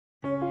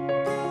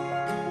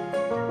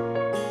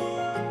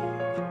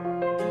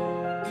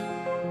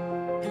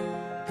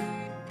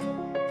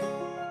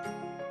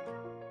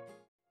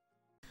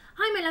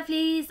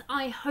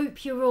I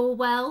hope you're all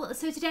well.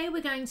 So today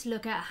we're going to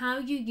look at how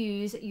you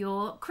use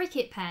your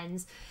Cricut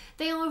pens.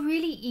 They are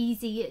really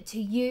easy to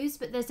use,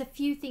 but there's a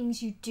few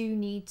things you do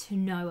need to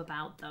know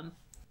about them.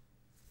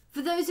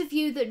 For those of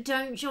you that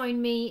don't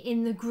join me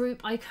in the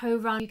group I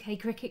co-run, UK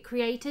Cricut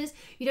Creators,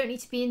 you don't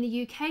need to be in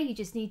the UK, you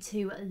just need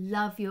to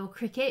love your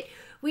Cricut.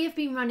 We have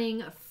been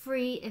running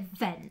free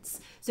events.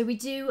 So we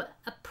do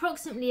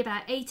approximately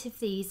about 8 of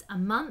these a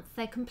month.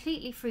 They're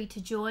completely free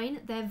to join.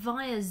 They're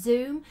via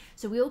Zoom.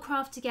 So we all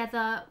craft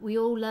together, we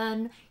all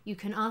learn, you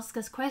can ask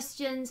us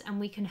questions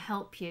and we can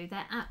help you.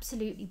 They're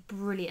absolutely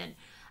brilliant.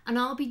 And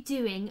I'll be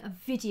doing a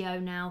video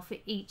now for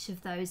each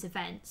of those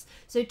events.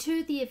 So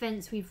 2 of the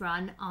events we've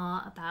run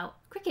are about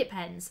Cricut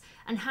pens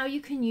and how you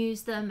can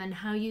use them and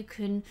how you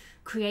can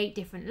create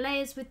different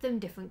layers with them,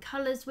 different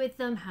colours with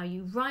them, how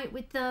you write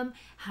with them,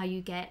 how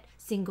you get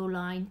single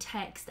line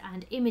text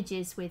and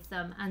images with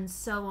them, and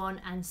so on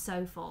and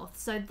so forth.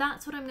 So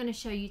that's what I'm going to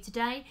show you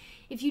today.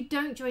 If you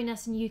don't join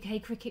us in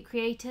UK Cricut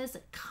Creators,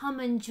 come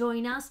and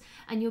join us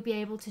and you'll be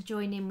able to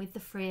join in with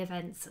the free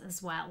events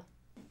as well.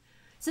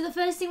 So the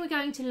first thing we're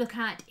going to look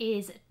at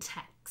is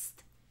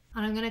text.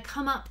 And I'm going to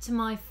come up to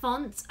my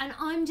fonts and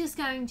I'm just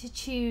going to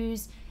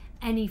choose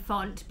any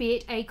font, be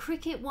it a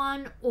Cricut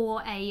one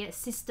or a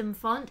system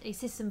font. A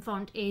system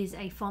font is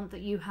a font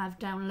that you have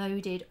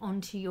downloaded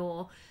onto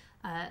your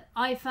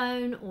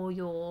iPhone or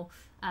your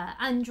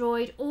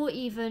Android or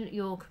even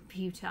your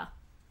computer.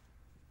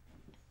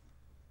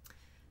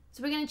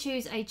 So we're going to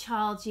choose a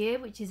child's year,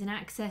 which is an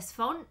access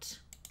font.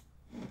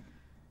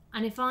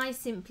 And if I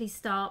simply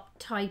start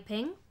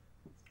typing,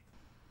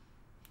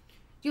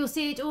 you'll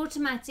see it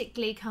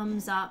automatically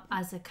comes up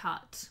as a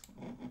cut.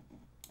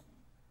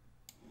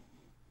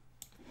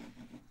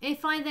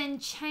 If I then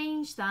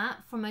change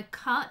that from a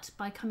cut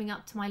by coming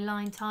up to my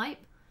line type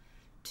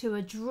to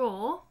a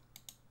draw,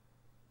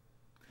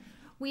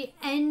 we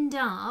end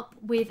up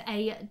with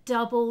a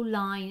double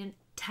line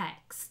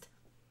text.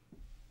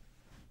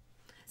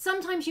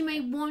 Sometimes you may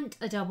want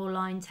a double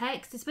line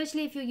text,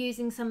 especially if you're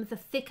using some of the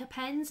thicker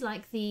pens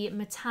like the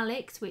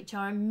metallics, which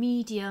are a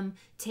medium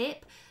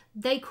tip.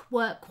 They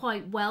work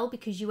quite well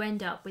because you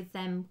end up with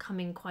them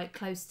coming quite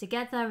close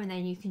together and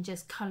then you can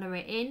just colour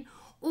it in.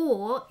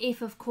 Or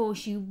if of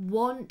course you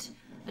want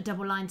a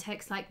double line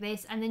text like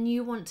this and then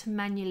you want to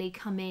manually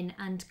come in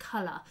and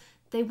colour,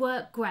 they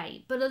work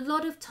great. But a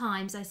lot of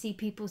times I see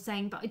people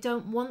saying, but I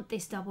don't want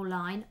this double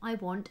line, I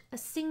want a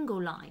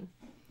single line.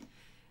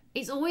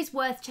 It's always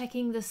worth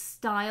checking the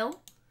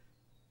style.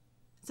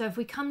 So if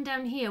we come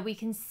down here, we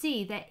can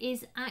see there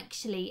is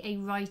actually a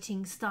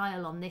writing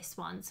style on this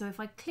one. So if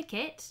I click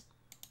it,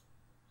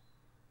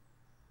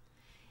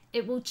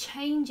 it will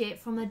change it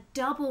from a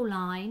double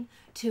line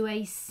to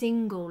a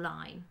single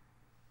line.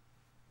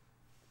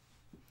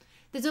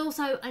 There's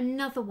also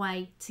another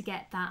way to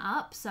get that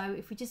up. So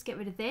if we just get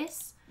rid of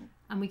this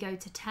and we go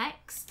to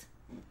text,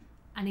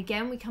 and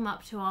again we come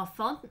up to our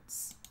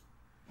fonts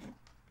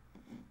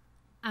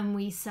and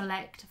we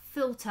select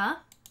filter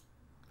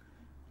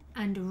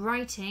and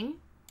writing,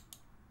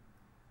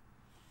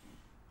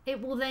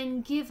 it will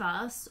then give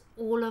us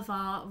all of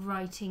our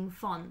writing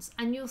fonts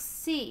and you'll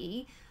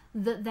see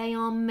that they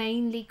are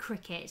mainly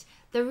Cricut.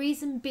 The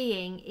reason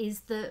being is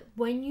that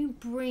when you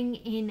bring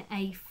in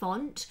a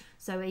font,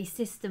 so a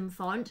system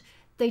font,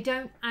 they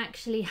don't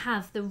actually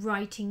have the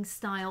writing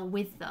style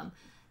with them.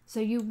 So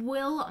you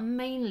will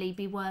mainly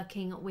be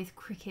working with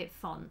Cricut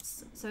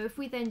fonts. So if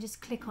we then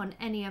just click on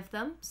any of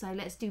them, so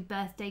let's do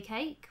birthday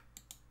cake,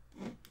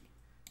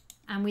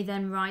 and we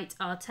then write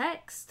our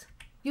text,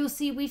 you'll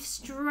see we've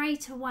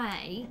straight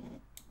away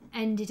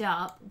ended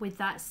up with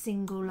that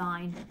single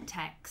line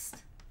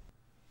text.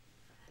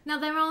 Now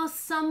there are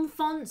some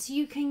fonts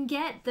you can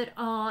get that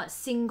are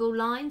single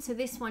line. So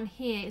this one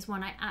here is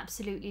one I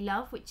absolutely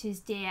love, which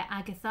is Dear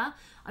Agatha.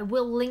 I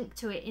will link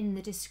to it in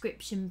the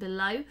description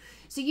below.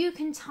 So you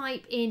can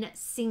type in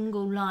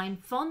single line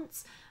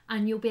fonts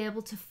and you'll be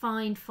able to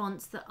find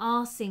fonts that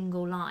are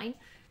single line.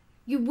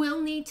 You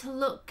will need to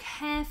look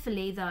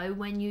carefully though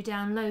when you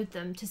download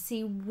them to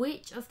see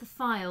which of the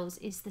files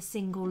is the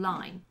single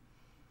line.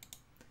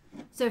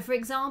 So for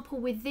example,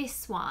 with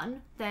this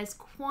one, there's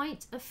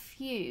quite a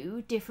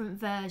few different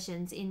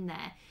versions in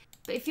there.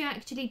 But if you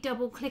actually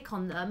double click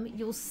on them,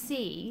 you'll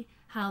see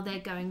how they're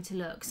going to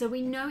look. So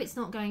we know it's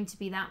not going to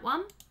be that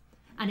one.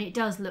 And it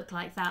does look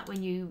like that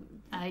when you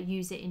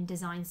use it in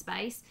Design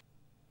Space.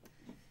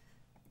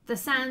 The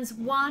Sans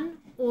one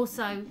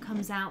also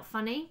comes out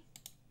funny.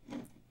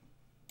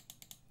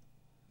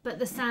 But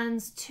the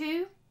Sans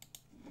 2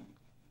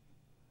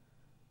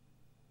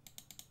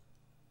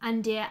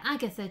 and Dear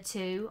Agatha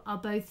 2 are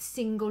both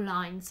single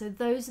line. So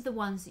those are the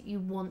ones that you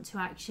want to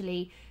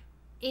actually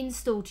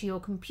install to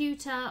your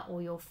computer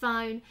or your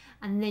phone,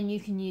 and then you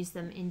can use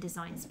them in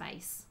Design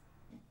Space.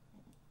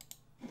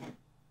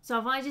 So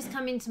if I just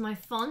come into my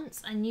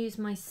fonts and use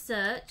my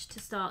search to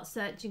start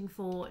searching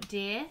for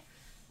Dear,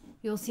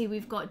 you'll see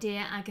we've got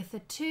Dear Agatha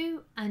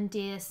 2 and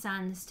Dear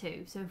Sans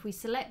 2. So if we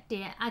select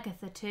Dear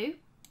Agatha 2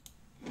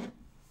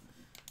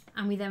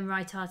 and we then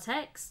write our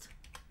text,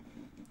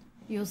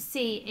 you'll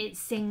see it's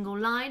single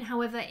line.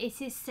 However,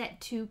 it is set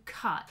to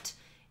cut.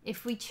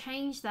 If we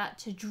change that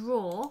to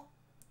draw,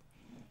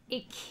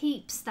 it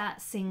keeps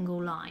that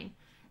single line.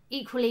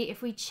 Equally,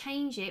 if we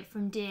change it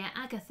from Dear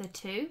Agatha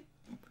to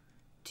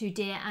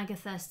Dear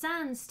Agatha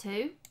Sands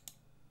to,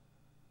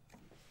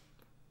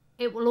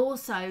 it will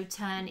also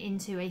turn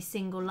into a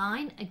single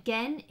line.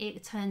 Again,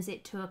 it turns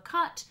it to a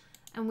cut,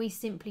 and we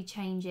simply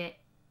change it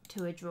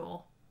to a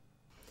draw.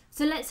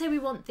 So let's say we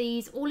want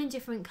these all in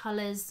different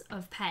colours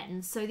of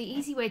pens. So the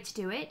easy way to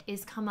do it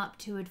is come up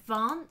to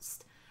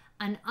Advanced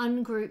and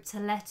Ungroup to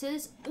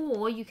Letters,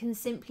 or you can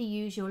simply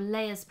use your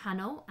Layers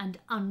panel and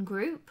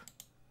Ungroup.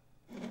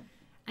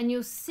 And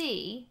you'll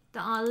see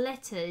that our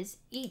letters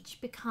each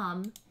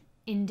become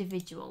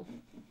individual.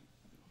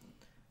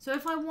 So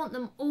if I want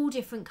them all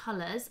different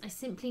colours, I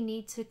simply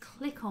need to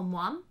click on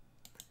one.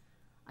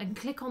 I can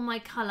click on my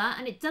colour,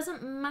 and it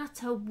doesn't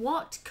matter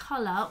what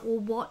colour or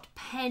what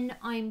pen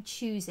I'm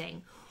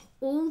choosing.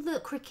 All the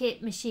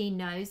Cricut machine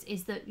knows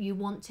is that you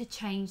want to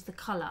change the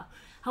colour.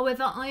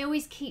 However, I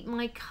always keep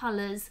my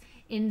colours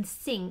in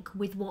sync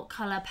with what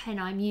colour pen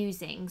I'm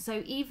using.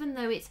 So even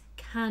though it's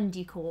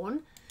candy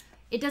corn,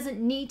 it doesn't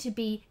need to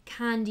be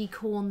candy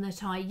corn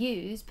that I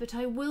use, but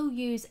I will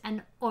use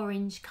an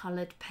orange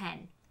coloured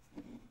pen.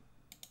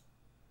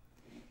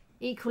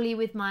 Equally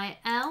with my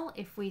L,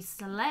 if we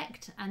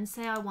select and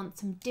say I want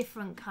some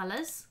different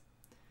colours,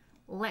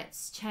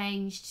 let's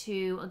change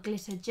to a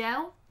glitter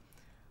gel.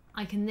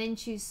 I can then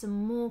choose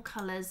some more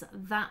colours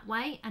that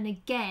way, and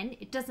again,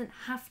 it doesn't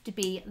have to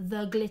be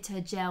the glitter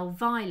gel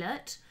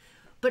violet,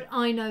 but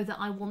I know that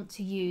I want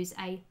to use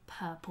a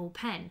purple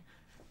pen,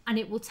 and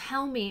it will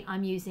tell me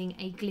I'm using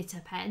a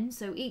glitter pen.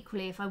 So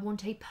equally, if I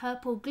want a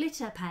purple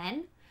glitter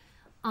pen,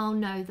 I'll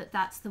know that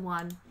that's the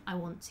one I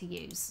want to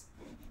use.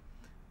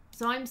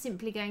 So I'm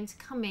simply going to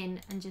come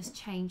in and just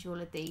change all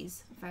of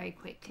these very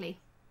quickly.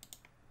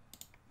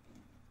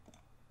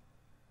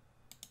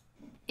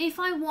 If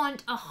I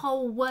want a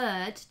whole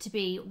word to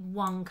be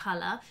one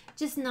colour,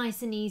 just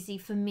nice and easy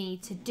for me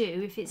to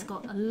do if it's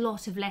got a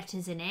lot of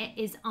letters in it,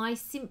 is I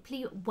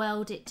simply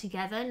weld it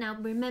together. Now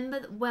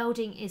remember that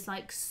welding is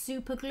like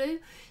super glue.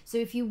 So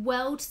if you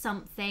weld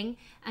something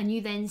and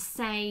you then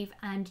save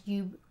and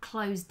you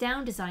close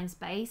down Design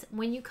Space,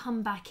 when you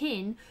come back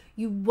in,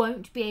 you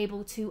won't be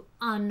able to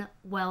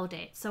unweld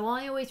it. So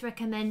I always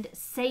recommend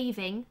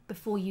saving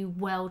before you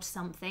weld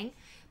something.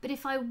 But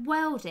if I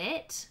weld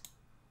it,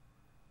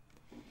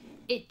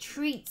 it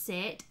treats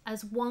it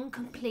as one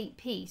complete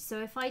piece. So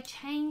if I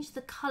change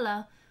the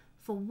colour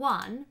for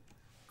one,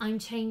 I'm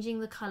changing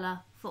the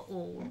colour for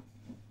all.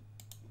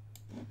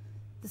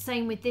 The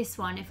same with this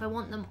one. If I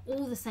want them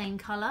all the same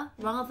colour,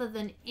 rather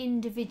than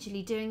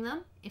individually doing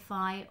them, if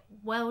I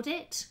weld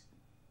it,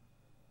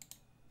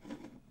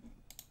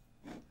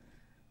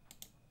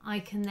 I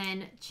can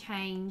then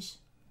change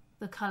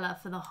the colour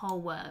for the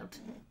whole word.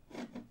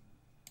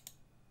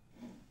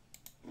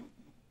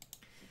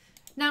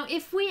 Now,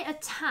 if we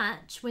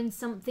attach when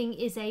something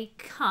is a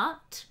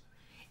cut,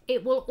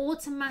 it will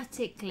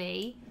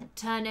automatically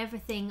turn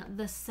everything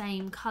the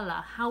same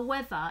colour.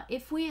 However,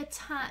 if we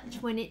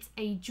attach when it's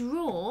a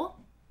draw,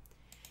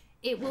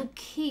 it will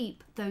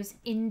keep those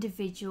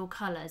individual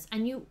colours.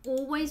 And you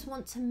always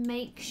want to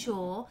make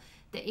sure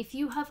that if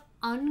you have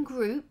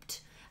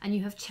ungrouped and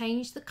you have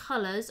changed the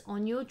colours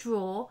on your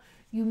draw,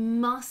 you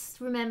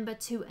must remember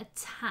to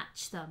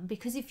attach them.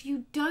 Because if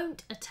you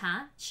don't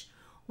attach,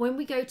 when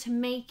we go to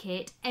make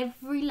it,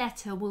 every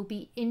letter will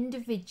be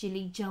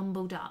individually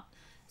jumbled up.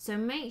 So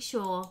make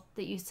sure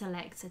that you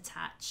select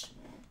attach.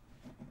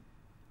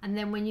 And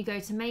then when you go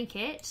to make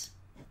it,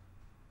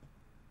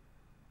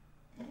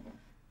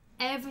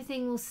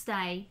 everything will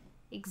stay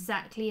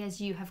exactly as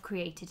you have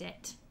created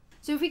it.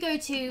 So if we go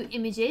to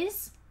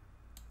images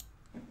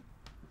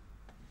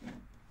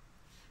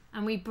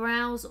and we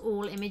browse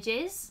all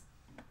images,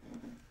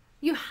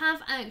 you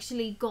have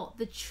actually got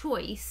the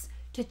choice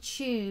to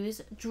choose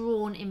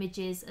drawn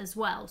images as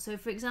well. So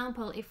for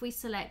example, if we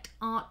select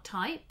art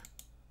type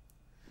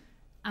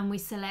and we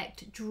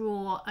select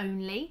draw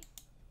only,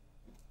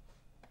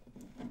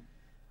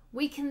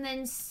 we can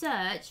then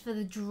search for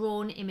the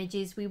drawn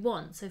images we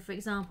want. So for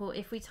example,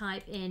 if we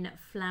type in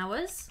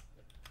flowers,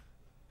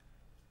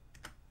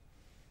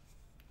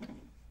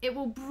 it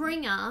will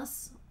bring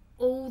us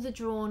all the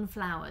drawn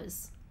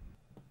flowers.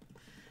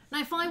 Now,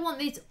 if I want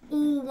this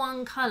all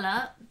one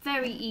colour,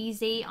 very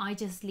easy. I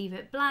just leave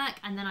it black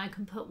and then I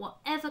can put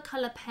whatever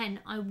colour pen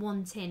I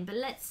want in. But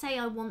let's say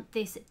I want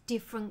this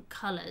different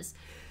colours.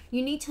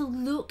 You need to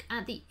look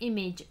at the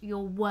image you're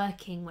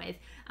working with.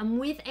 And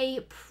with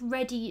a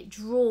ready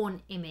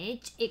drawn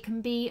image, it can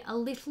be a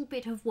little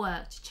bit of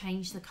work to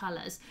change the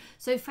colours.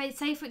 So if I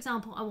say, for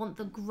example, I want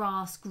the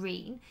grass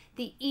green,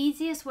 the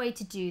easiest way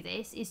to do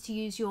this is to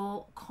use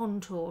your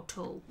contour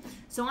tool.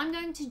 So I'm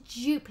going to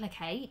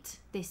duplicate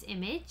this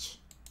image.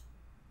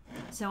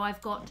 So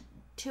I've got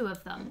two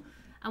of them.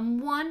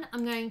 And one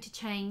I'm going to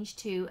change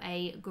to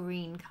a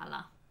green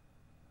colour.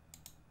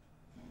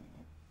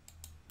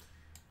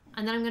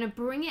 And then I'm going to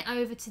bring it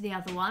over to the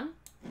other one.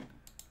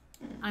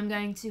 I'm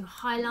going to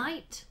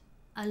highlight,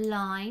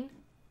 align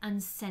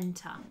and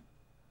center.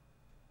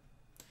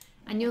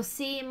 And you'll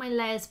see in my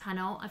layers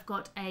panel, I've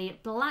got a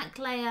black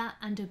layer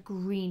and a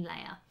green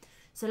layer.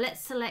 So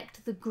let's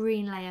select the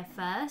green layer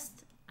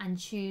first and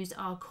choose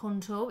our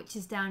contour, which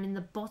is down in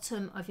the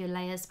bottom of your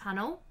layers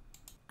panel.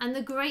 And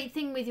the great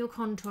thing with your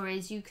contour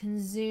is you can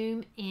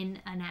zoom in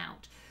and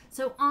out.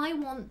 So I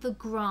want the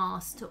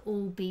grass to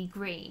all be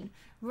green,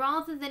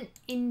 rather than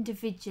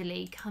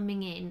individually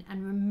coming in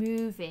and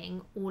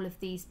removing all of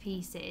these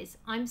pieces.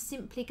 I'm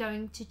simply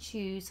going to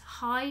choose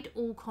hide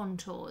all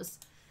contours,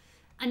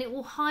 and it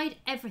will hide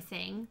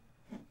everything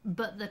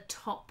but the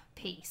top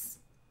piece.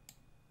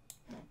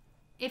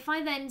 If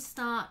I then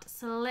start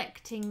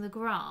selecting the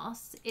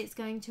grass, it's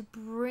going to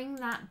bring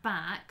that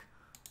back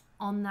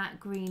on that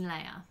green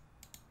layer.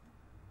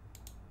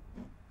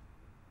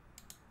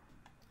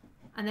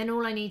 And then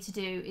all I need to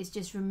do is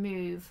just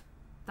remove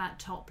that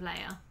top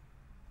layer.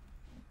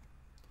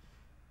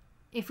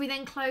 If we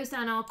then close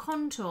down our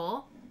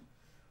contour,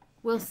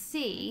 we'll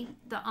see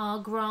that our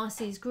grass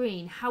is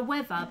green.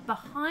 However,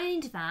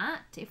 behind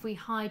that, if we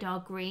hide our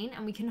green,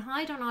 and we can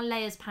hide on our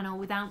layers panel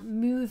without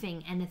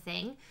moving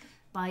anything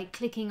by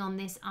clicking on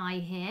this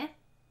eye here,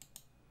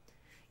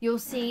 you'll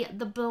see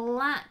the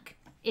black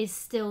is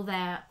still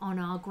there on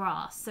our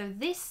grass. So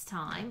this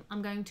time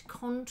I'm going to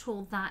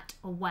contour that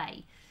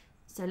away.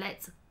 So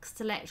let's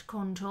select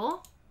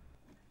contour,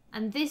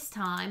 and this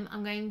time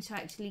I'm going to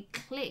actually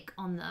click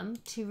on them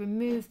to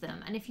remove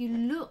them. And if you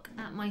look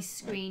at my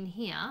screen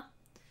here,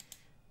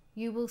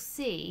 you will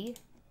see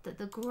that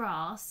the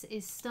grass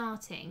is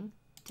starting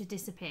to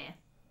disappear.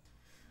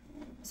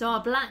 So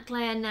our black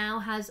layer now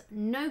has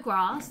no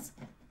grass,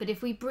 but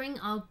if we bring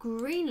our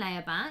green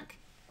layer back,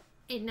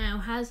 it now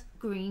has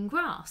green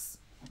grass.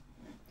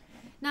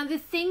 Now the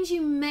things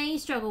you may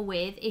struggle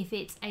with if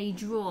it's a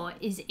drawer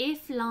is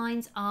if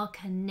lines are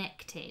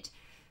connected.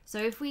 So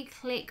if we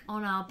click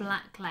on our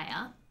black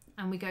layer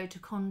and we go to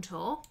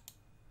contour,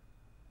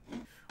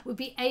 we'll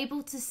be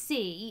able to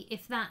see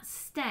if that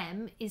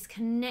stem is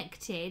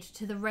connected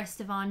to the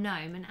rest of our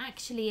gnome, and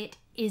actually it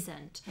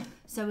isn't.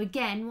 So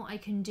again, what I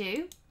can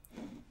do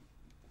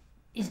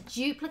is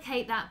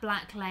duplicate that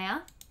black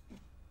layer.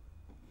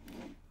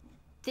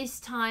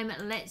 This time,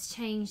 let's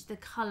change the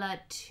color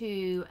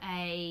to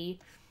a,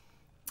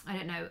 I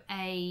don't know,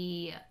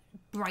 a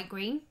bright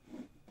green.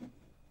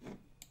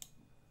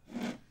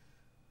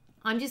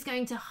 I'm just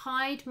going to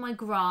hide my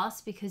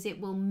grass because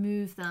it will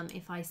move them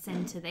if I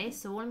center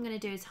this. So all I'm going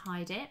to do is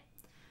hide it.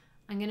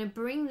 I'm going to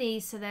bring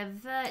these so they're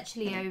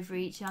virtually over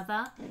each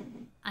other,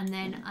 and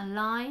then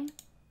align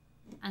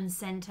and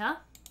center.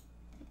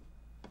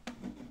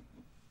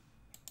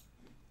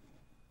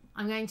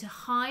 I'm going to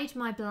hide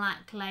my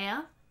black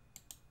layer.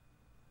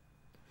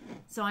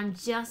 So I'm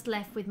just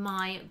left with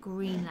my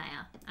green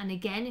layer. And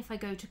again, if I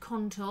go to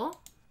contour,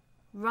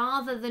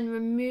 rather than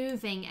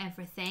removing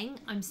everything,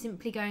 I'm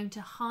simply going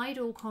to hide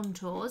all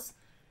contours,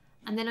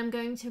 and then I'm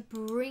going to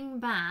bring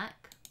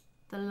back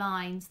the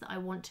lines that I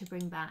want to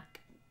bring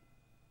back.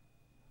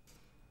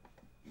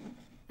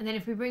 And then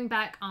if we bring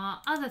back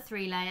our other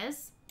three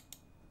layers,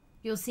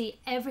 you'll see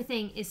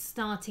everything is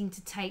starting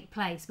to take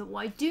place. But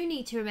what I do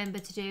need to remember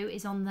to do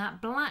is on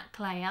that black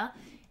layer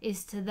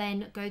is to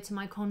then go to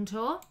my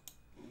contour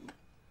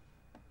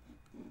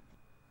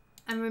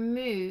and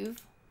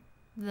remove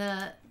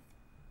the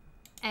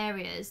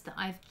areas that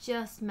I've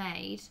just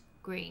made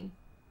green.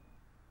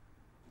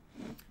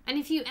 And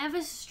if you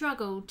ever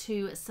struggle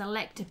to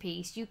select a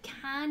piece, you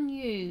can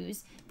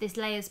use this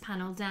layers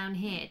panel down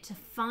here to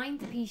find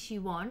the piece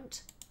you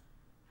want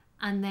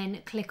and then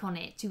click on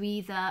it to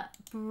either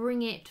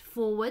bring it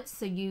forward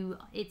so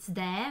it's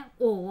there,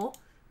 or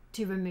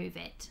to remove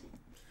it.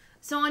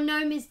 So our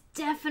gnome is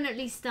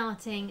definitely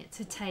starting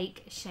to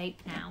take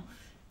shape now.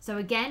 So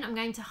again, I'm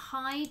going to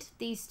hide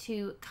these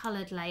two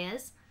colored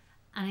layers,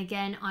 and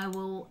again I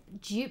will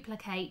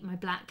duplicate my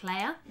black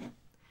layer.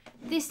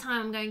 This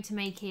time I'm going to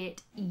make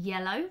it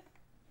yellow.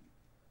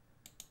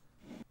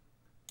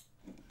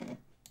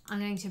 I'm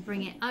going to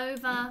bring it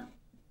over,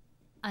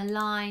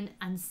 align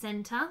and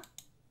center.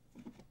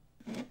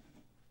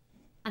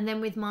 And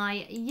then with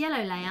my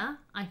yellow layer,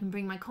 I can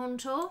bring my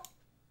contour.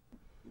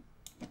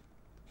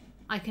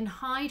 I can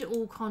hide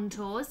all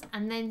contours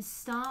and then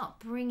start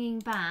bringing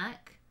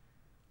back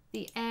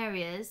the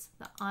areas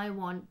that I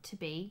want to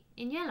be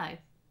in yellow.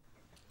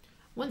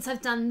 Once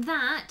I've done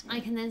that, I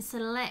can then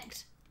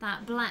select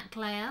that black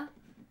layer,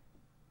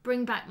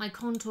 bring back my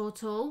contour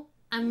tool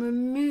and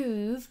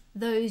remove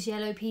those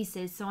yellow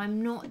pieces so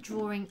I'm not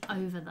drawing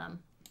over them.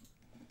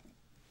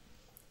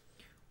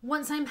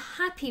 Once I'm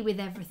happy with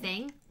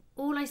everything,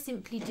 all I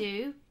simply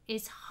do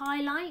is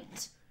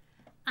highlight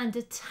and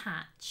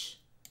attach.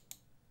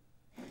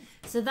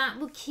 So that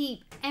will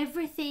keep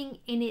everything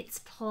in its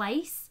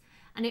place,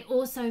 and it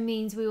also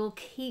means we will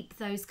keep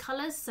those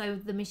colours. So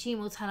the machine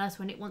will tell us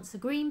when it wants the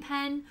green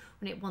pen,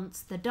 when it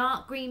wants the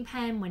dark green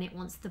pen, when it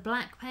wants the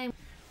black pen,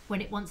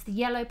 when it wants the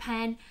yellow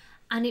pen,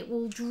 and it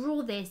will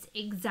draw this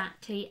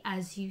exactly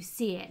as you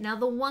see it. Now,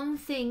 the one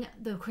thing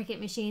the Cricut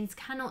machines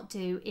cannot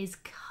do is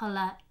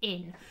colour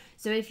in.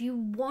 So if you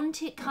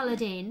want it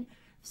coloured in,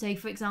 say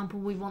for example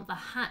we want the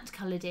hat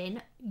coloured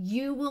in,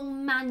 you will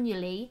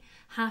manually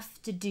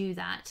have to do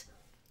that.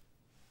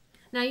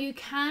 Now you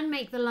can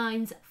make the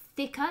lines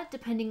thicker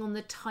depending on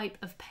the type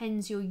of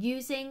pens you're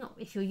using.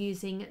 If you're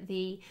using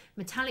the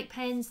metallic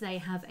pens, they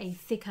have a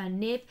thicker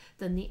nib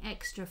than the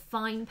extra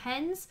fine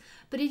pens,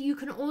 but you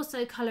can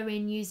also colour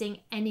in using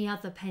any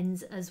other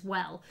pens as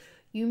well.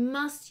 You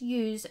must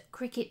use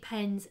Cricut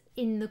pens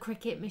in the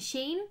Cricut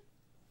machine,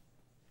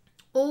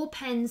 or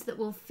pens that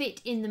will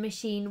fit in the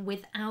machine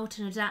without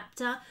an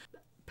adapter.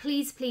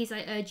 Please,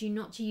 I urge you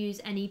not to use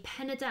any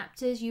pen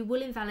adapters. You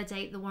will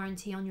invalidate the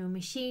warranty on your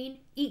machine.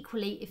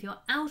 Equally, if you're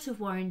out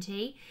of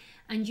warranty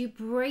and you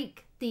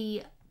break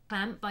the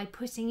clamp by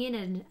putting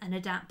in an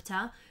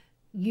adapter,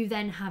 you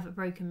then have a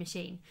broken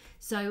machine.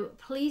 So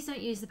please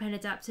don't use the pen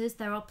adapters.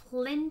 There are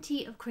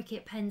plenty of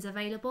Cricut pens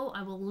available.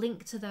 I will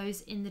link to those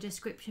in the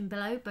description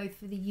below, both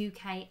for the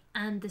UK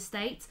and the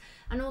States.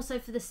 And also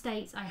for the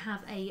States, I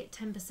have a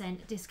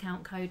 10%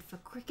 discount code for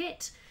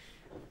Cricut,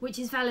 which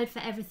is valid for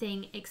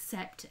everything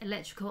except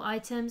electrical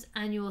items,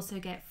 and you also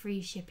get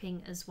free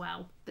shipping as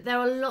well. But there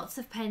are lots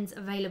of pens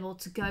available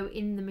to go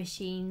in the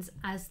machines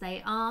as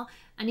they are,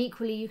 and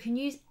equally you can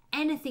use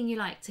anything you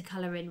like to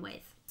colour in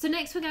with. So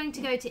next we're going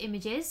to go to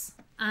images,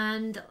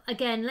 and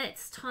again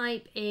let's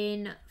type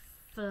in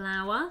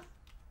flower.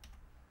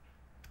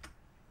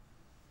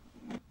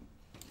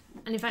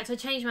 And in fact I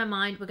changed my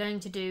mind, we're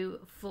going to do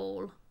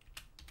fall.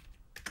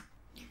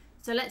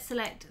 So let's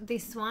select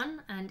this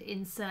one and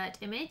insert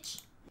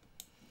image.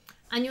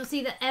 And you'll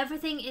see that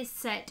everything is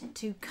set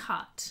to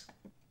cut.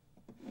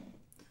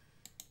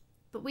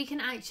 But we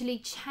can actually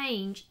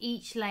change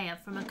each layer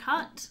from a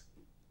cut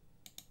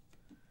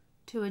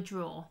to a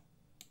draw.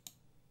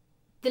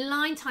 The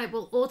line type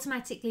will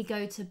automatically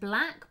go to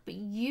black, but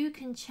you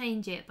can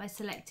change it by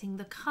selecting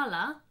the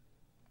colour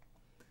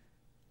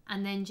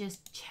and then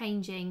just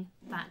changing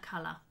that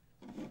colour.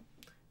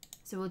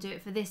 So we'll do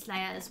it for this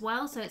layer as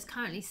well. So it's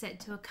currently set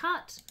to a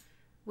cut.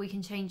 We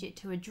can change it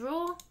to a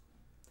draw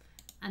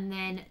and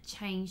then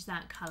change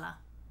that colour.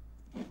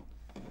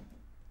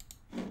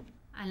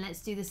 And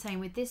let's do the same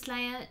with this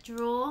layer,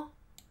 draw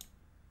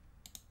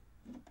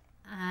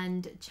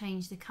and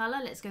change the colour.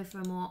 Let's go for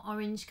a more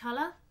orange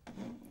colour.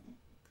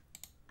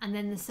 And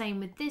then the same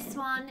with this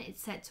one,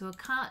 it's set to a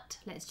cut.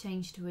 Let's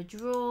change to a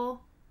draw.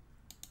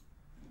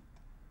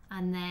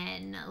 And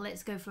then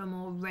let's go for a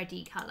more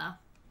reddy colour.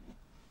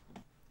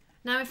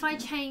 Now if I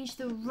change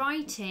the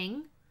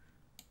writing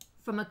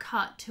from a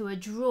cut to a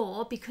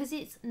draw, because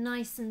it's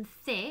nice and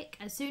thick,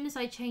 as soon as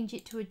I change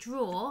it to a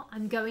draw,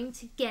 I'm going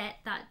to get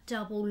that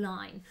double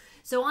line.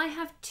 So I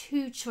have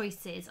two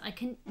choices. I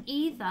can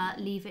either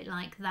leave it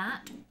like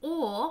that,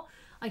 or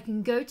I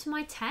can go to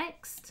my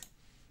text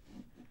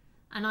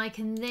and I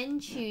can then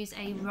choose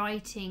a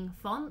writing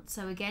font.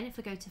 So again, if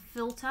I go to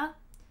filter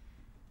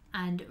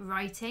and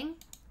writing,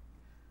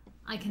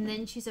 I can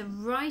then choose a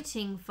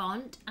writing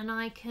font and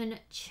I can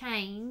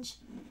change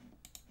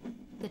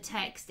the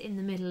text in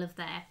the middle of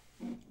there.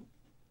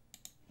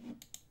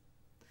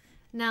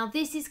 Now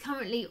this is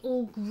currently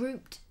all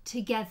grouped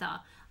together.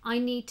 I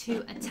need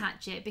to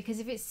attach it, because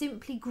if it's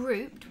simply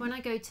grouped, when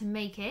I go to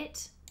make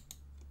it,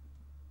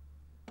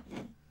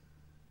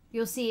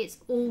 you'll see it's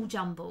all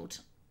jumbled.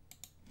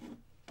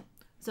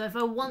 So if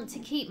I want to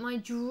keep my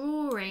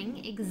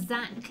drawing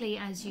exactly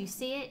as you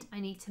see it,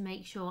 I need to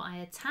make sure I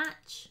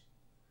attach,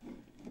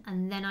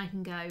 and then I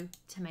can go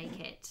to make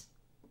it.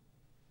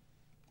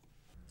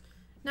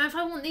 Now if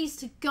I want these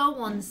to go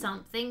on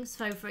something,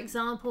 so for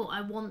example I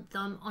want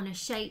them on a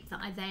shape that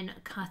I then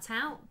cut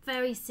out,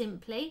 very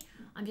simply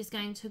I'm just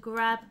going to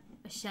grab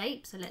a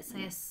shape, so let's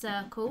say a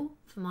circle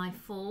for my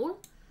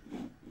fall.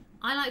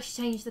 I like to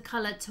change the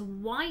colour to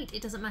white.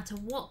 It doesn't matter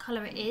what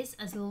colour it is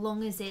as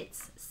long as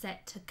it's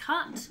set to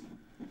cut.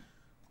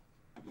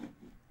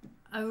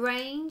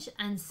 Arrange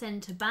and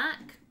centre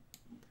back.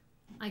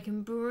 I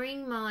can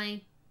bring my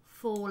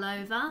fall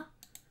over,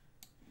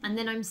 and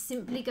then I'm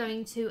simply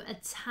going to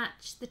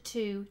attach the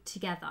two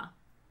together.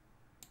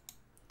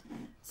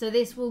 So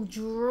this will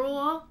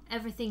draw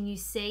everything you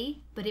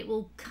see, but it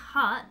will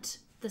cut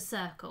the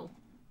circle.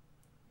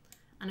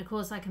 And of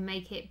course I can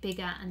make it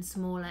bigger and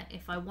smaller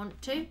if I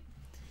want to.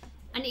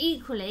 And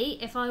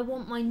equally, if I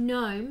want my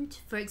gnome,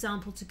 for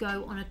example, to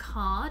go on a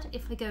card,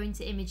 if I go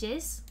into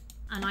images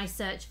and I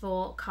search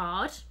for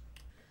card,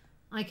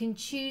 I can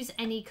choose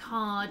any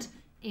card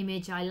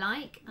image I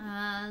like.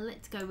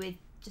 Let's go with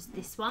just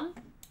this one.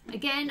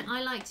 Again,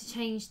 I like to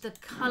change the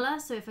colour,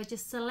 so if I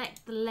just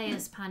select the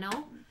layers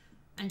panel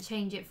and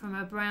change it from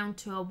a brown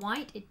to a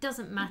white, it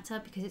doesn't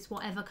matter because it's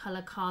whatever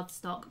colour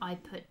cardstock I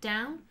put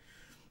down.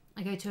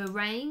 I go to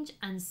arrange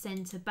and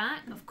centre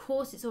back. Of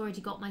course, it's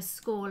already got my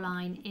score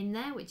line in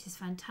there, which is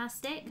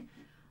fantastic.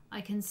 I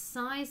can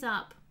size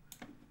up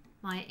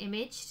my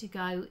image to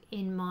go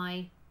in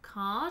my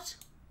card.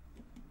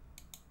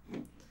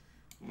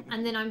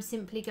 And then I'm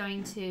simply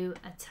going to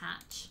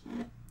attach.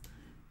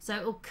 So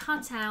it will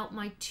cut out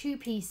my 2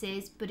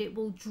 pieces, but it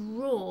will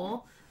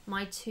draw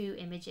my 2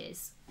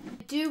 images.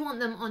 I do want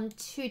them on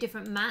 2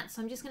 different mats,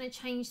 so I'm just going to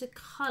change the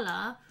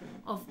colour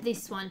of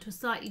this one to a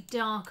slightly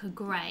darker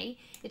grey.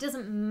 It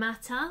doesn't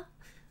matter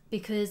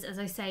because, as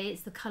I say,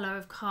 it's the colour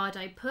of card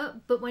I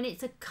put, but when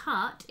it's a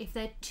cut, if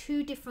they're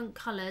 2 different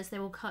colours, they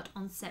will cut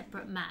on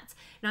separate mats.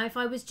 Now, if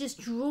I was just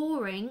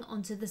drawing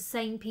onto the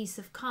same piece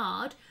of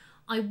card,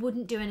 I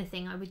wouldn't do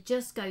anything. I would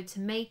just go to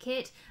make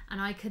it, and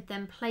I could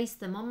then place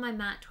them on my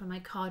mat where my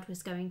card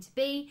was going to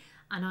be,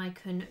 and I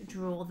can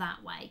draw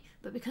that way.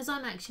 But because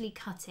I'm actually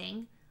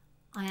cutting,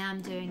 I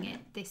am doing it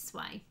this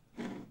way.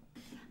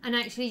 And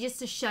actually, just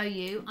to show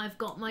you, I've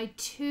got my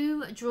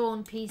 2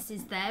 drawn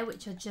pieces there,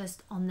 which are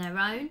just on their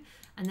own.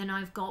 And then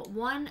I've got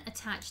one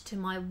attached to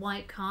my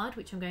white card,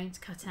 which I'm going to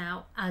cut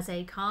out as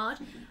a card.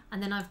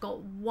 And then I've got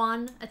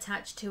one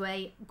attached to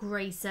a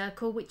grey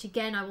circle, which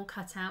again, I will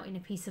cut out in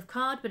a piece of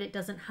card, but it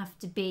doesn't have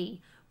to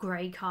be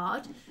grey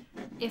card.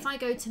 If I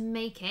go to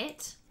make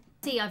it,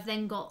 see, I've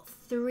then got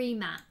 3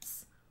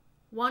 mats.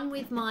 One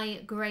with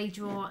my grey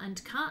draw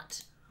and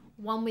cut,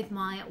 one with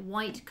my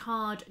white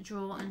card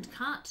draw and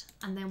cut,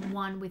 and then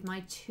one with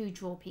my 2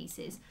 draw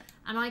pieces.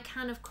 And I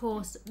can, of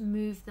course,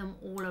 move them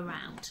all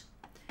around.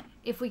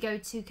 If we go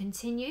to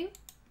continue,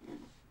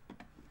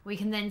 we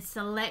can then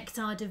select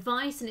our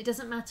device, and it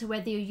doesn't matter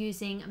whether you're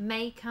using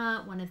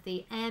Maker, one of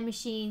the Air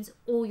machines,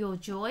 or your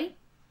Joy.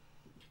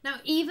 Now,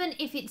 even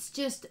if it's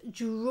just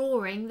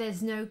drawing,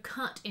 there's no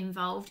cut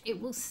involved,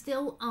 it will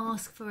still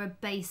ask for a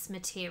base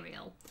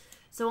material.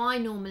 So I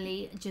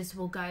normally just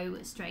will go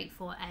straight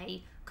for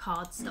a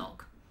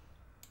cardstock.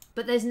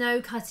 But there's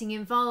no cutting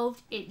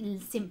involved,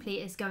 it simply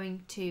is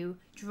going to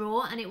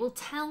draw, and it will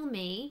tell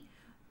me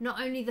not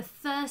only the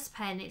first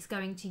pen it's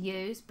going to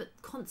use, but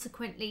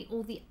consequently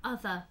all the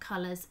other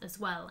colours as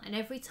well. And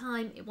every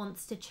time it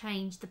wants to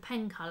change the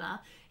pen colour,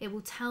 it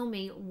will tell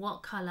me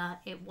what colour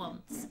it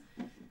wants.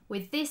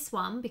 With this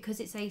one,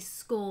 because it's a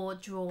score,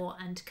 draw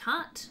and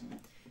cut,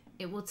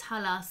 it will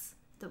tell us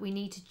that we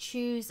need to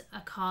choose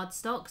a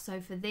cardstock.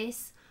 So for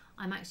this,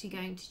 I'm actually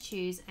going to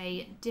choose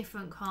a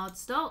different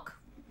cardstock,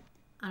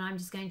 and I'm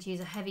just going to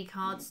use a heavy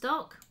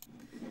cardstock.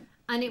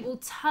 And it will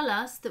tell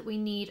us that we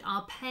need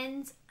our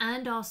pens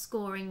and our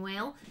scoring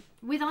wheel.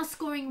 With our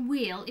scoring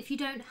wheel, if you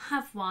don't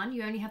have one,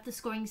 you only have the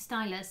scoring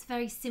stylus,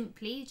 very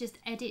simply, just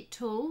edit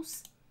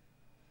tools,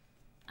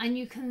 and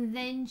you can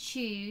then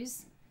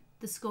choose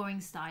the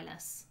scoring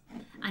stylus.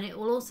 And it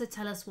will also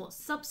tell us what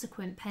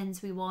subsequent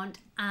pens we want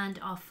and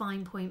our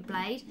fine point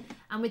blade.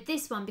 And with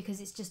this one, because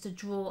it's just a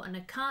draw and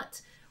a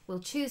cut, we'll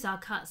choose our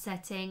cut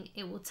setting.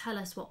 It will tell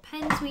us what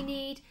pens we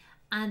need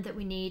and that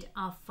we need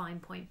our fine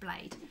point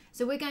blade.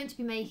 So we're going to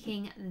be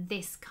making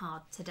this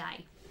card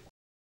today.